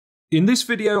In this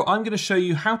video, I'm going to show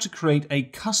you how to create a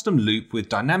custom loop with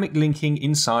dynamic linking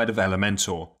inside of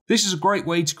Elementor. This is a great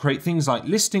way to create things like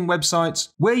listing websites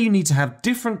where you need to have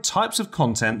different types of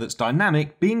content that's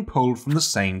dynamic being pulled from the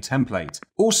same template.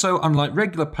 Also, unlike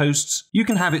regular posts, you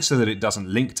can have it so that it doesn't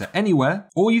link to anywhere,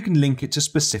 or you can link it to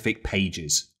specific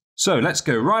pages. So let's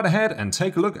go right ahead and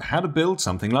take a look at how to build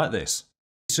something like this.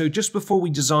 So just before we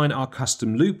design our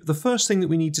custom loop, the first thing that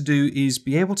we need to do is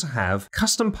be able to have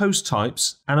custom post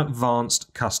types and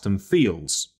advanced custom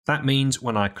fields. That means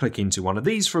when I click into one of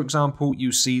these, for example,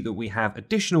 you see that we have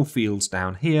additional fields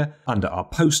down here under our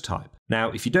post type.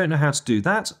 Now, if you don't know how to do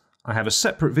that, I have a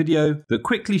separate video that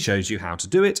quickly shows you how to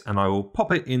do it, and I will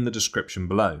pop it in the description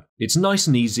below. It's nice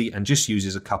and easy and just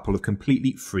uses a couple of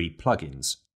completely free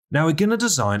plugins. Now we're going to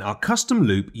design our custom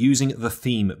loop using the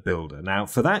theme builder. Now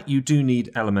for that you do need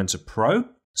Elementor Pro.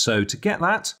 So to get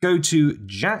that, go to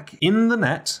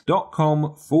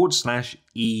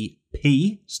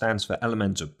jackinthenet.com/EP, stands for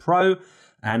Elementor Pro,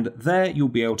 and there you'll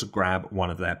be able to grab one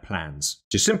of their plans.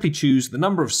 Just simply choose the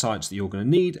number of sites that you're going to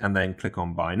need and then click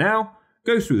on Buy Now,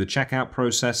 go through the checkout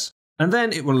process, and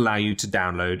then it will allow you to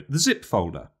download the zip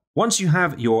folder. Once you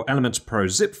have your Elementor Pro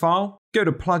zip file, go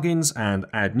to Plugins and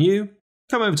Add New.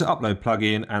 Come over to Upload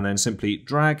Plugin and then simply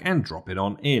drag and drop it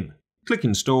on in. Click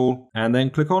Install and then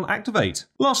click on Activate.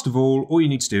 Last of all you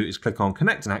need to do is click on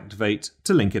Connect and Activate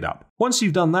to link it up. Once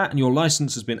you've done that and your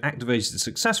license has been activated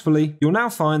successfully, you'll now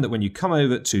find that when you come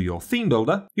over to your theme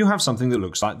builder, you'll have something that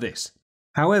looks like this.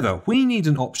 However, we need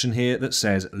an option here that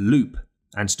says Loop.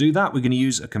 And to do that, we're going to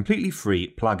use a completely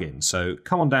free plugin. So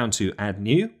come on down to Add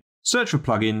New, search for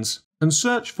Plugins, and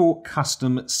search for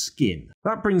Custom Skin.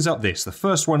 That brings up this, the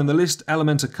first one in the list,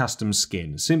 Elementor Custom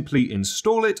Skin. Simply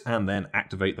install it and then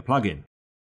activate the plugin.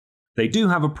 They do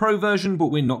have a pro version,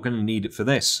 but we're not going to need it for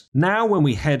this. Now, when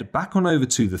we head back on over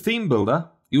to the theme builder,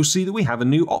 you'll see that we have a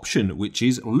new option, which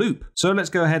is Loop. So let's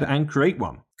go ahead and create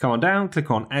one. Come on down, click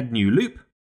on Add New Loop,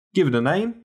 give it a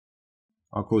name.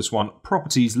 I'll call this one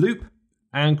Properties Loop,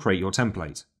 and create your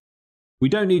template. We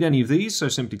don't need any of these, so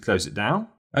simply close it down.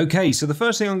 Okay, so the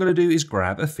first thing I'm going to do is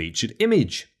grab a featured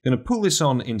image. I'm going to pull this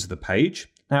on into the page.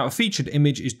 Now, a featured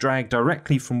image is dragged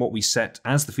directly from what we set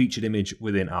as the featured image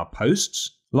within our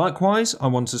posts. Likewise, I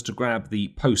want us to grab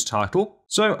the post title.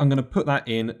 So I'm going to put that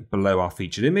in below our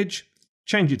featured image,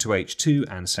 change it to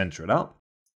H2 and center it up.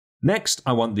 Next,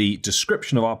 I want the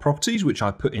description of our properties, which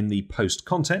I put in the post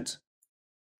content.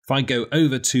 If I go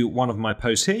over to one of my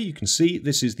posts here, you can see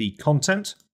this is the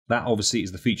content. That obviously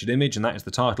is the featured image and that is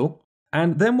the title.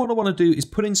 And then what I want to do is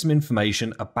put in some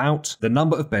information about the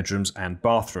number of bedrooms and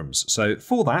bathrooms. So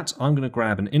for that, I'm going to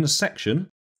grab an inner section,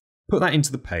 put that into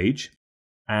the page,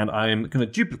 and I'm going to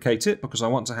duplicate it because I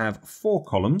want to have 4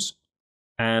 columns.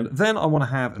 And then I want to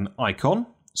have an icon.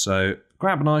 So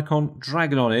grab an icon,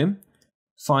 drag it on in,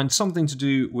 find something to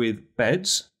do with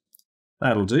beds.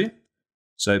 That'll do.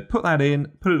 So put that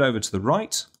in, put it over to the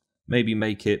right, maybe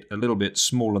make it a little bit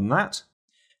smaller than that.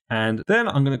 And then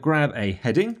I'm going to grab a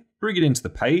heading, bring it into the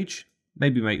page,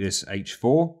 maybe make this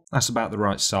H4, that's about the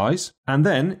right size. And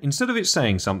then, instead of it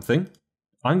saying something,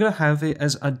 I'm going to have it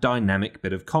as a dynamic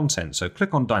bit of content. So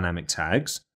click on Dynamic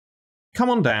Tags,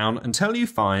 come on down until you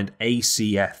find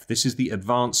ACF. This is the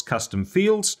Advanced Custom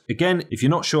Fields. Again, if you're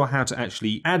not sure how to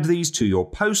actually add these to your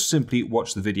post, simply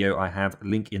watch the video I have,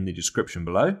 link in the description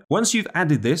below. Once you've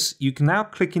added this, you can now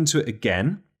click into it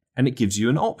again, and it gives you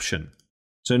an option.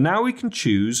 So now we can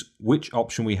choose which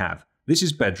option we have. This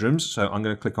is bedrooms, so I'm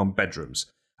going to click on bedrooms.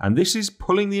 And this is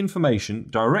pulling the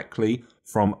information directly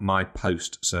from my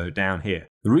post, so down here.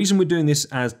 The reason we're doing this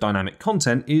as dynamic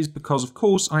content is because, of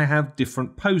course, I have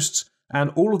different posts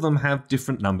and all of them have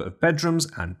different number of bedrooms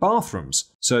and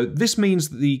bathrooms. So this means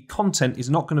that the content is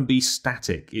not going to be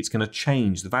static. It's going to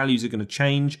change. The values are going to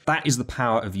change. That is the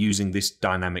power of using this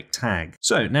dynamic tag.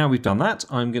 So now we've done that,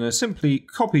 I'm going to simply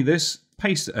copy this,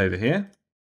 paste it over here.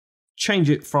 Change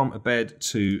it from a bed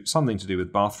to something to do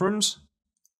with bathrooms.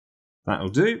 That'll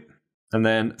do. And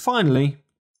then finally,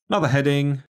 another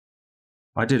heading.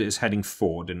 I did it as heading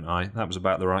 4, didn't I? That was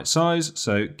about the right size.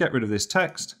 So get rid of this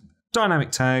text. Dynamic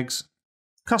tags,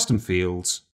 custom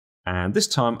fields, and this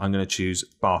time I'm going to choose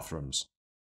bathrooms.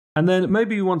 And then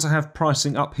maybe you want to have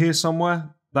pricing up here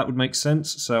somewhere. That would make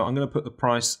sense. So I'm going to put the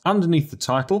price underneath the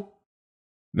title.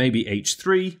 Maybe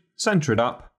H3, center it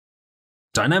up.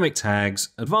 Dynamic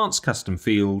tags, advanced custom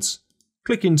fields,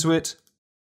 click into it,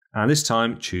 and this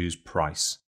time choose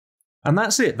price. And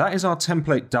that's it, that is our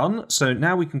template done. So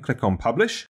now we can click on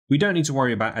publish. We don't need to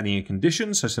worry about adding a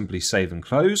condition, so simply save and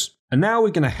close. And now we're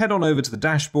going to head on over to the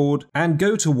dashboard and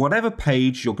go to whatever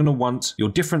page you're going to want your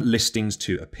different listings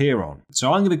to appear on.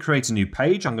 So I'm going to create a new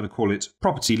page. I'm going to call it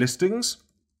Property Listings.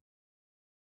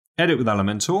 Edit with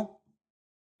Elementor.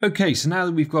 Okay, so now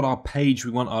that we've got our page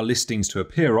we want our listings to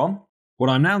appear on, what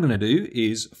I'm now going to do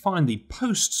is find the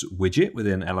Posts widget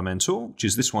within Elementor, which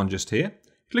is this one just here.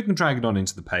 Click and drag it on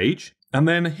into the page. And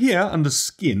then here under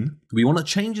Skin, we want to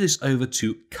change this over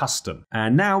to Custom.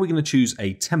 And now we're going to choose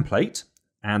a template.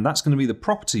 And that's going to be the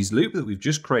properties loop that we've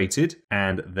just created.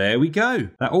 And there we go.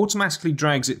 That automatically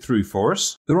drags it through for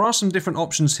us. There are some different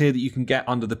options here that you can get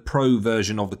under the Pro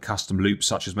version of the custom loop,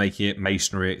 such as making it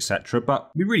masonry, etc.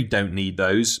 But we really don't need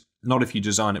those. Not if you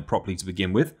design it properly to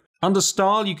begin with. Under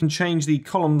Style, you can change the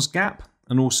columns gap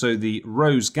and also the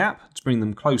rows gap to bring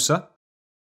them closer.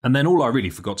 And then all I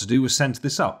really forgot to do was center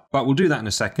this up. But we'll do that in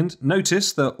a second.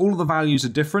 Notice that all of the values are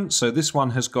different. So this one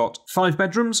has got 5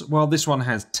 bedrooms, while this one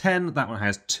has 10, that one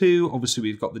has 2. Obviously,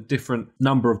 we've got the different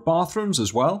number of bathrooms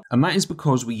as well. And that is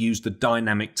because we use the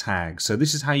dynamic tag. So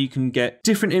this is how you can get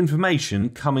different information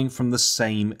coming from the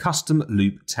same custom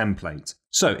loop template.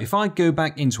 So if I go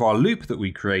back into our loop that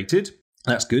we created,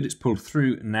 that's good, it's pulled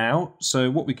through now.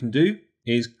 So what we can do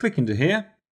is click into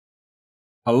here,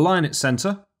 align it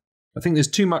center. I think there's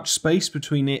too much space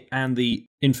between it and the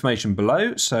information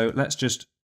below, so let's just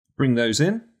bring those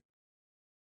in.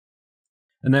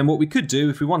 And then what we could do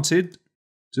if we wanted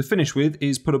to finish with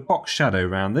is put a box shadow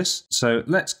around this. So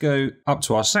let's go up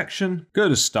to our section, go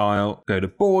to Style, go to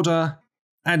Border,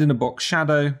 add in a box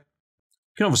shadow.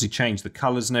 You can obviously change the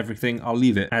colors and everything. I'll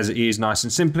leave it as it is nice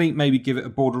and simply, maybe give it a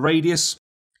border radius.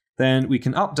 Then we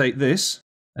can update this.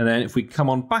 And then if we come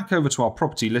on back over to our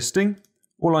property listing,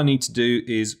 all I need to do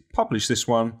is publish this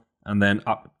one and then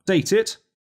update it.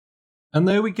 And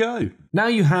there we go. Now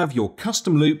you have your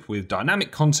custom loop with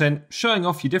dynamic content showing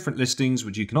off your different listings,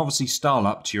 which you can obviously style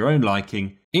up to your own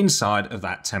liking inside of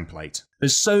that template.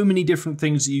 There's so many different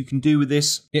things that you can do with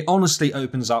this. It honestly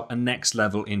opens up a next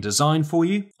level in design for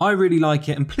you. I really like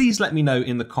it, and please let me know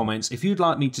in the comments if you'd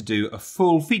like me to do a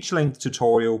full feature-length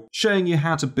tutorial showing you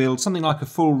how to build something like a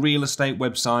full real estate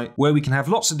website where we can have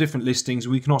lots of different listings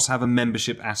and we can also have a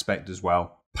membership aspect as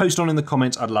well. Post on in the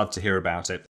comments, I'd love to hear about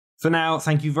it. For now,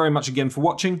 thank you very much again for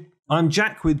watching. I'm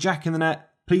Jack with Jack in the Net.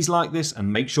 Please like this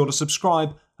and make sure to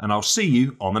subscribe, and I'll see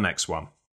you on the next one.